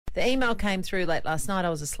The email came through late last night. I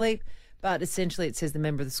was asleep. But essentially it says the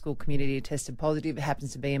member of the school community tested positive. It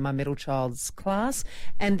happens to be in my middle child's class.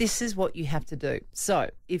 And this is what you have to do.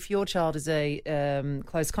 So if your child is a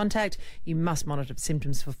close contact, you must monitor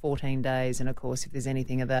symptoms for 14 days. And, of course, if there's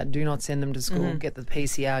anything of that, do not send them to school, get the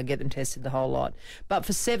PCR, get them tested, the whole lot. But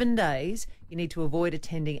for 7 days, you need to avoid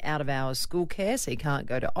attending out-of-hours school care. So you can't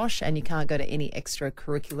go to OSH and you can't go to any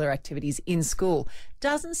extracurricular activities in school.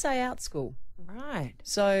 Doesn't say out school. Right.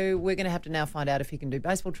 So we're going to have to now find out if he can do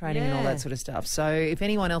baseball training and all that sort of stuff. So if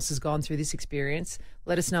anyone else has gone through this experience,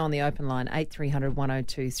 let us know on the open line, 8300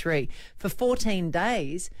 1023. For 14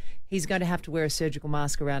 days, he's going to have to wear a surgical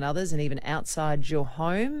mask around others and even outside your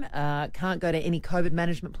home. Can't go to any COVID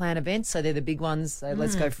management plan events, so they're the big ones. So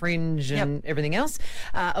Let's Go Fringe and everything else.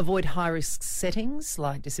 Avoid high-risk settings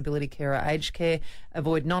like disability care or aged care.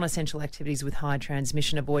 Avoid non-essential activities with high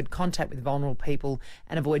transmission. Avoid contact with vulnerable people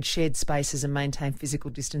and avoid shared spaces and maintain physical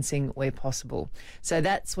distancing where possible. So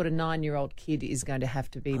that's what a 9-year-old kid is going to have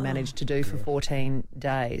to be managed to do for 14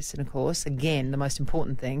 days. And, of course, again, the most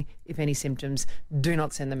important thing, if any symptoms, do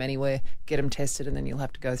not send them anywhere. Get them tested and then you'll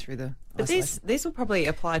have to go through the But this will probably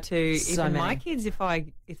apply to even my kids if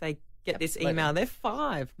they get this email. They're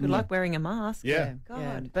 5. Good luck wearing a mask. Yeah. God.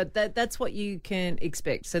 Yeah. But that's what you can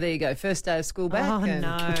expect. So there you go. First day of school back. Oh, and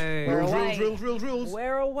no. We're away. Rules.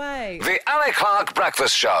 We're away. The Ali Clark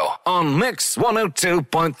Breakfast Show on Mix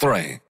 102.3.